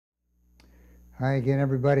Hi again,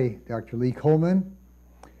 everybody. Dr. Lee Coleman,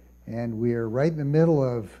 and we are right in the middle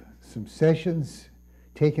of some sessions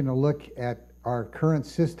taking a look at our current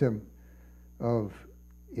system of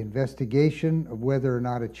investigation of whether or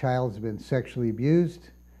not a child's been sexually abused,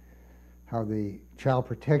 how the child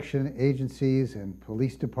protection agencies and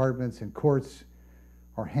police departments and courts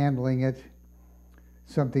are handling it,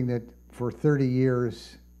 something that for 30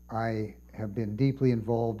 years I have been deeply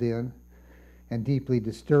involved in and deeply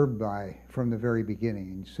disturbed by from the very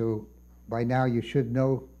beginning. So by now you should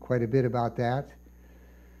know quite a bit about that.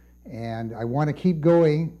 And I want to keep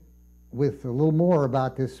going with a little more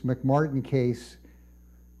about this McMartin case,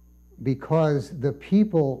 because the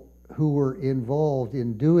people who were involved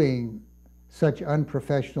in doing such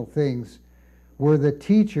unprofessional things were the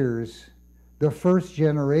teachers, the first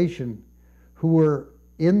generation, who were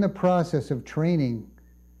in the process of training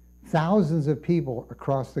thousands of people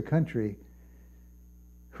across the country,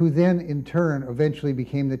 who then in turn eventually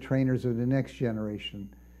became the trainers of the next generation.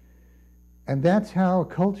 And that's how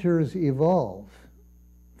cultures evolve.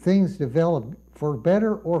 Things develop for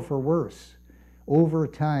better or for worse. Over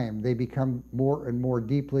time, they become more and more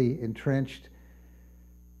deeply entrenched.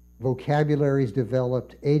 Vocabularies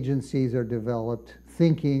developed, agencies are developed,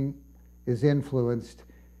 thinking is influenced.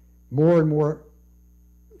 More and more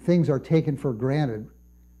things are taken for granted.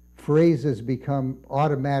 Phrases become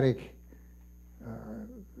automatic,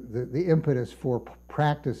 the impetus for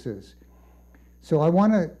practices. So I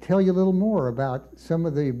want to tell you a little more about some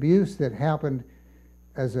of the abuse that happened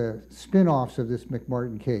as a spin-offs of this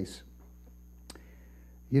McMartin case.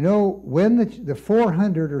 You know, when the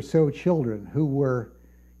 400 or so children who were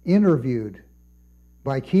interviewed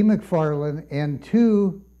by Key McFarland and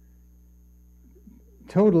two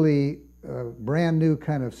totally brand new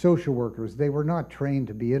kind of social workers, they were not trained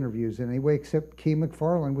to be interviews in any way, except Key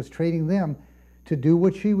McFarland was training them to do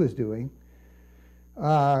what she was doing.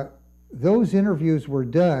 Those interviews were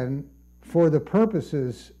done for the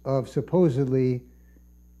purposes of supposedly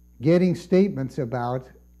getting statements about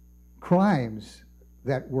crimes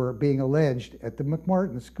that were being alleged at the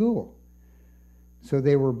McMartin school. So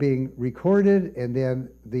they were being recorded, and then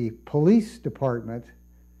the police department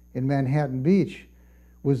in Manhattan Beach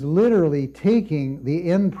was literally taking the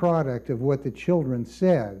end product of what the children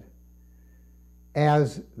said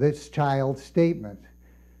as this child's statement.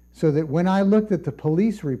 So that when I looked at the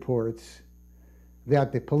police reports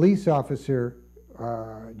that the police officer,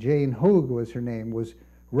 Jane Hoag was her name, was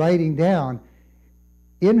writing down,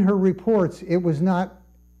 in her reports it was not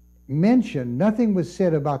mentioned, nothing was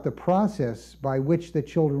said about the process by which the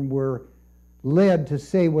children were led to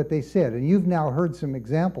say what they said. And you've now heard some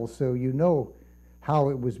examples, so you know how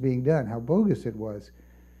it was being done, how bogus it was.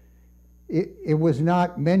 It was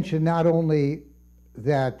not mentioned not only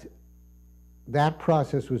that that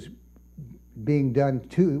process was being done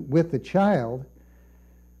with the child,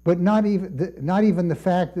 but not even the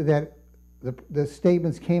fact that the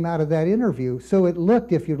statements came out of that interview. So it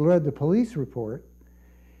looked, if you read the police report,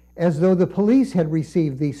 as though the police had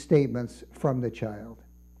received these statements from the child.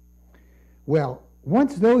 Well,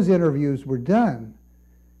 once those interviews were done,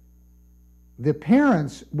 the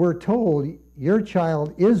parents were told, your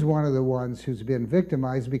child is one of the ones who's been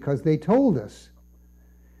victimized because they told us.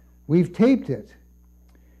 We've taped it.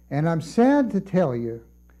 And I'm sad to tell you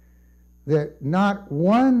that not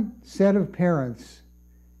one set of parents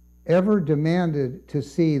ever demanded to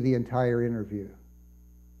see the entire interview.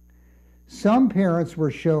 Some parents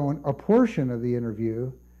were shown a portion of the interview,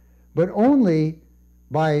 but only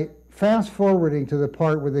by fast-forwarding to the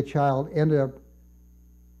part where the child ended up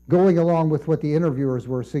going along with what the interviewers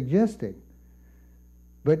were suggesting.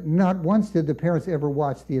 But not once did the parents ever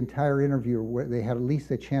watch the entire interview where they had at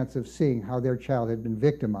least a chance of seeing how their child had been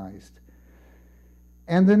victimized.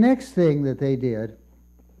 And the next thing that they did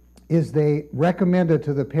is they recommended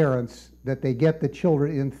to the parents that they get the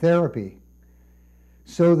children in therapy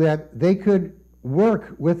so that they could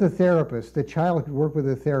work with a therapist, the child could work with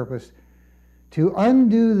a therapist, to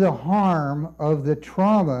undo the harm of the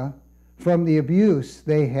trauma from the abuse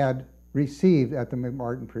they had received at the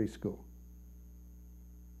McMartin preschool.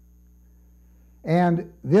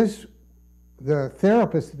 And the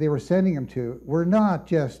therapists that they were sending them to were not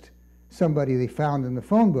just somebody they found in the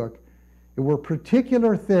phone book. It were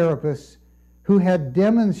particular therapists who had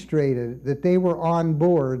demonstrated that they were on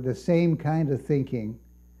board the same kind of thinking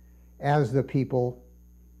as the people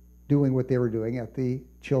doing what they were doing at the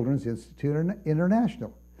Children's Institute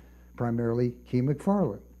International, primarily Key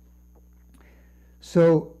McFarland.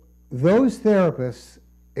 So those therapists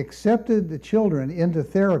accepted the children into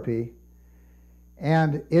therapy,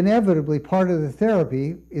 and inevitably part of the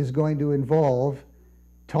therapy is going to involve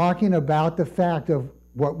talking about the fact of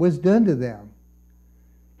what was done to them,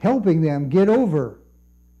 helping them get over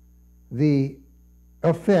the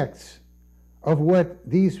effects of what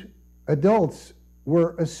these adults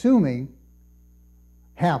were assuming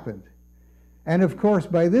happened. And of course,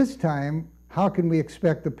 by this time, how can we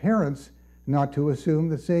expect the parents not to assume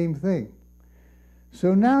the same thing?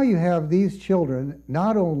 So now you have these children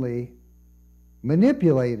not only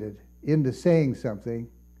manipulated into saying something,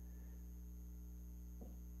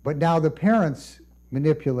 but now the parents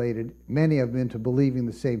manipulated many of them into believing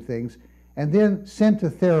the same things, and then sent to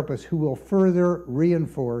therapists who will further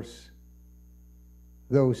reinforce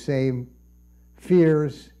those same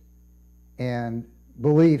fears and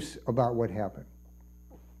beliefs about what happened.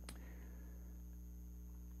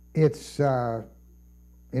 It's, in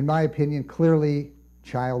my opinion, clearly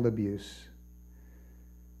child abuse.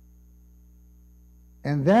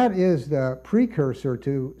 And that is the precursor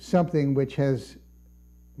to something which has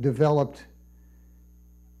developed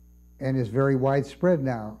and is very widespread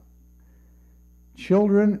now.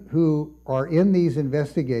 Children who are in these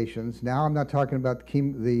investigations, now I'm not talking about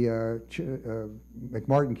the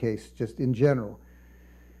McMartin case, just in general,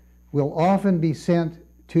 will often be sent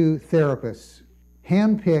to therapists,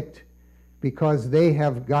 handpicked because they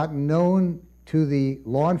have gotten known to the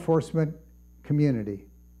law enforcement community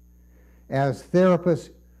as therapists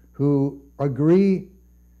who agree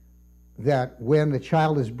that when the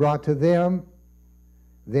child is brought to them,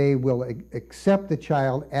 they will accept the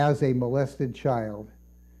child as a molested child.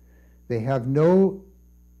 They have no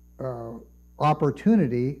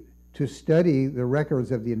opportunity to study the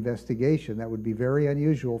records of the investigation. That would be very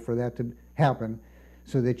unusual for that to happen.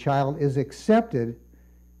 So the child is accepted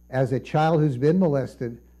as a child who's been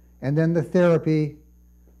molested, and then the therapy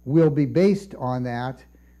will be based on that,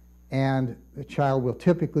 and the child will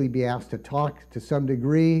typically be asked to talk to some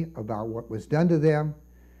degree about what was done to them.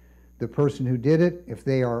 The person who did it, if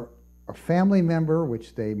they are a family member,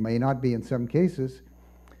 which they may not be in some cases,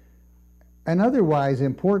 an otherwise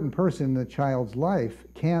important person in the child's life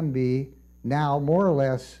can be now more or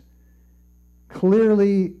less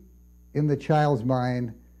clearly in the child's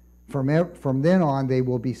mind. From then on, they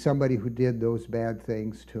will be somebody who did those bad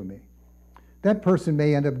things to me. That person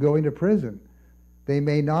may end up going to prison. They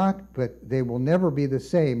may not, but they will never be the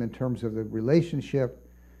same in terms of the relationship,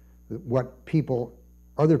 what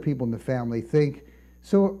other people in the family think.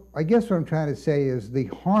 So I guess what I'm trying to say is the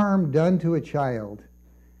harm done to a child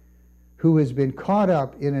who has been caught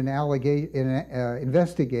up in an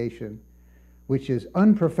investigation which is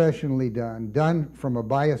unprofessionally done from a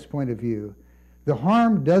biased point of view, the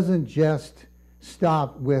harm doesn't just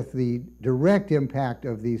stop with the direct impact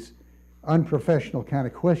of these unprofessional kind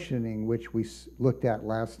of questioning, which we looked at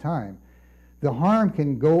last time. The harm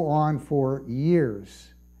can go on for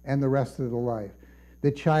years and the rest of the life.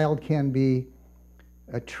 The child can be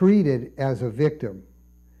treated as a victim,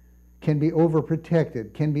 can be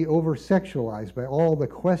overprotected, can be over-sexualized by all the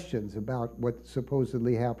questions about what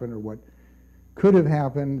supposedly happened or what could have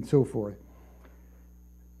happened and so forth.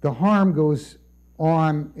 The harm goes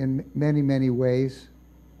on in many, many ways.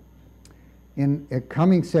 In a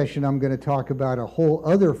coming session, I'm going to talk about a whole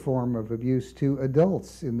other form of abuse to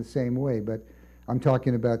adults in the same way, but I'm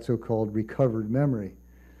talking about so-called recovered memory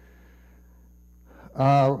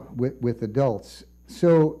with adults.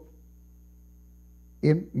 So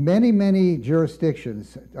in many, many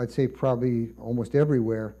jurisdictions, I'd say probably almost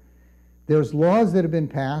everywhere, there's laws that have been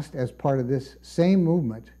passed as part of this same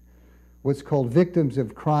movement, what's called victims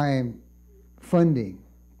of crime funding,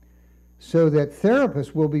 so that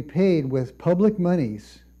therapists will be paid with public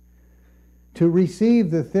monies to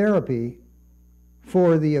receive the therapy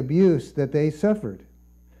for the abuse that they suffered.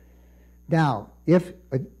 Now, if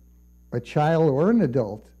a child or an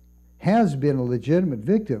adult has been a legitimate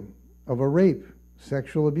victim of a rape,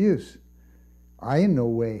 sexual abuse, I in no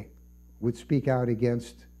way would speak out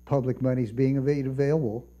against public monies being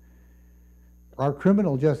available. Our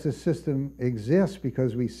criminal justice system exists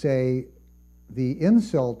because we say the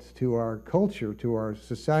insult to our culture, to our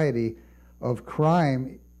society of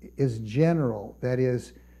crime is general. That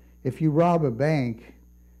is, if you rob a bank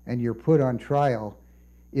and you're put on trial,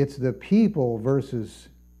 it's the people versus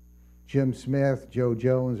Jim Smith, Joe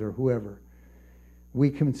Jones, or whoever. We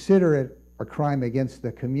consider it a crime against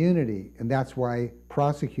the community, and that's why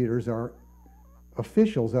prosecutors are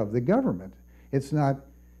officials of the government. It's not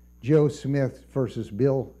Joe Smith versus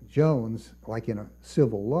Bill Jones like in a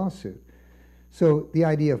civil lawsuit. So the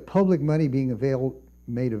idea of public money being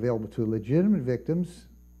made available to legitimate victims,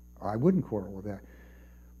 I wouldn't quarrel with that.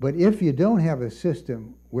 But if you don't have a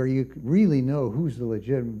system where you really know who's the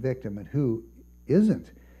legitimate victim and who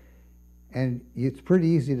isn't, And it's pretty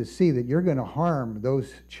easy to see that you're going to harm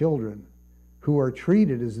those children who are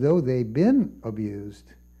treated as though they've been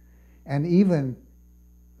abused, and even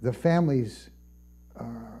the families,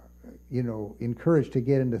 encouraged to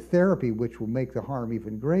get into therapy, which will make the harm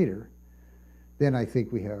even greater. Then I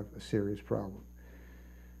think we have a serious problem.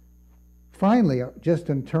 Finally, just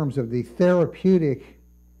in terms of the therapeutic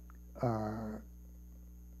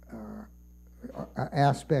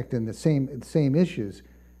aspect and the same issues,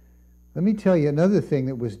 let me tell you another thing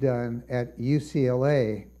that was done at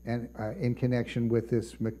UCLA and in connection with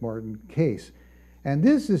this McMartin case. And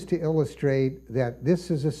this is to illustrate that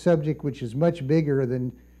this is a subject which is much bigger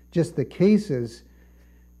than just the cases.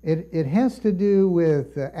 It has to do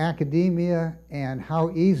with academia and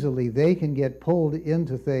how easily they can get pulled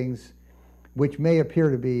into things which may appear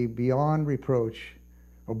to be beyond reproach,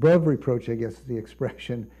 above reproach, I guess is the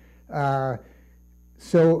expression.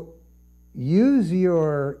 So use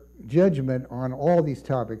your judgment on all these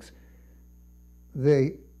topics.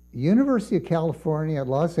 The University of California at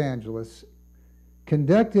Los Angeles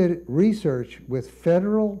conducted research with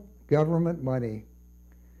federal government money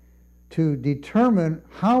to determine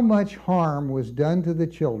how much harm was done to the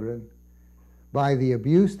children by the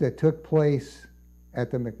abuse that took place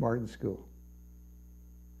at the McMartin school.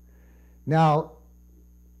 Now,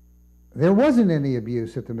 there wasn't any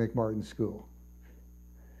abuse at the McMartin school.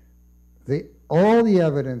 All the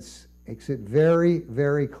evidence makes it very,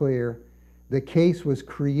 very clear the case was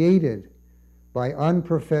created by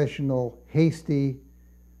unprofessional, hasty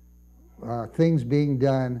things being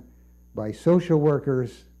done by social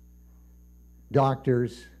workers,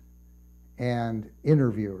 doctors, and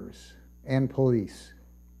interviewers, and police.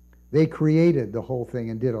 They created the whole thing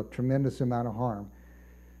and did a tremendous amount of harm.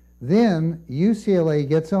 Then UCLA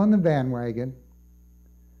gets on the bandwagon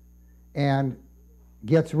and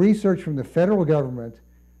gets research from the federal government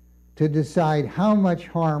to decide how much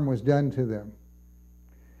harm was done to them.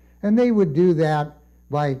 And they would do that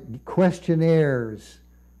by questionnaires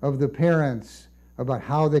of the parents about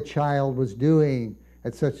how the child was doing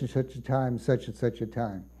at such and such a time, such and such a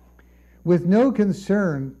time, with no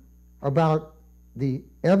concern about the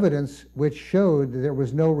evidence which showed that there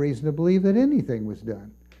was no reason to believe that anything was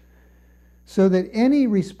done. So that any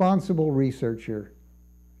responsible researcher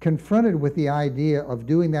confronted with the idea of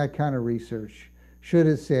doing that kind of research should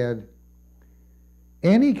have said,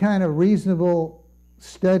 any kind of reasonable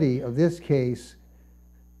study of this case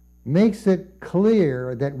makes it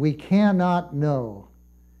clear that we cannot know,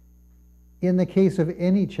 in the case of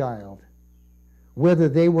any child, whether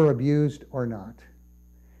they were abused or not.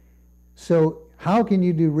 So how can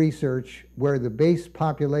you do research where the base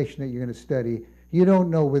population that you're going to study, you don't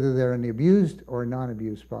know whether they're an abused or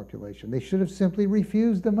non-abused population? They should have simply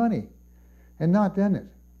refused the money and not done it.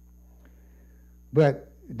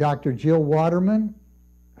 But Dr. Jill Waterman,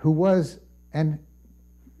 who was and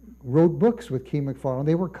wrote books with Key McFarland,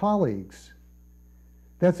 they were colleagues.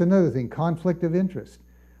 That's another thing, conflict of interest.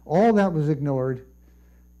 All that was ignored,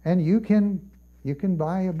 and you can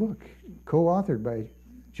buy a book co-authored by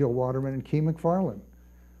Jill Waterman and Key McFarland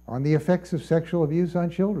on the effects of sexual abuse on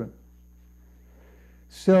children.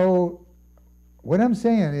 So what I'm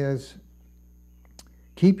saying is,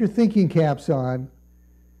 keep your thinking caps on,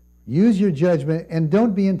 use your judgment, and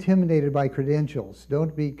don't be intimidated by credentials.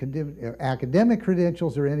 Don't be academic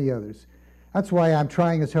credentials or any others. That's why I'm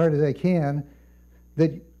trying as hard as I can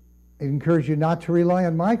that encourage you not to rely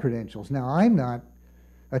on my credentials. Now, I'm not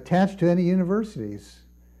attached to any universities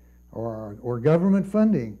or government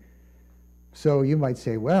funding. So you might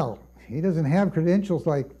say, well, he doesn't have credentials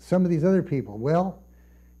like some of these other people. Well,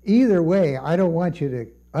 either way, I don't want you to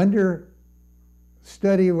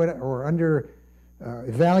understudy or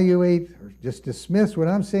evaluate or just dismiss what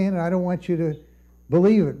I'm saying, and I don't want you to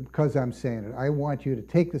believe it because I'm saying it. I want you to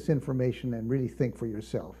take this information and really think for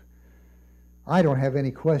yourself. I don't have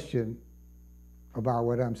any question about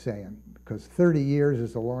what I'm saying, because 30 years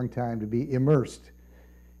is a long time to be immersed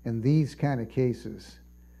in these kind of cases.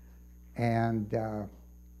 And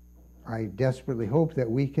I desperately hope that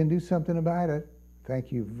we can do something about it.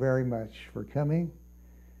 Thank you very much for coming.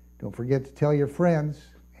 Don't forget to tell your friends,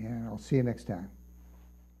 and I'll see you next time.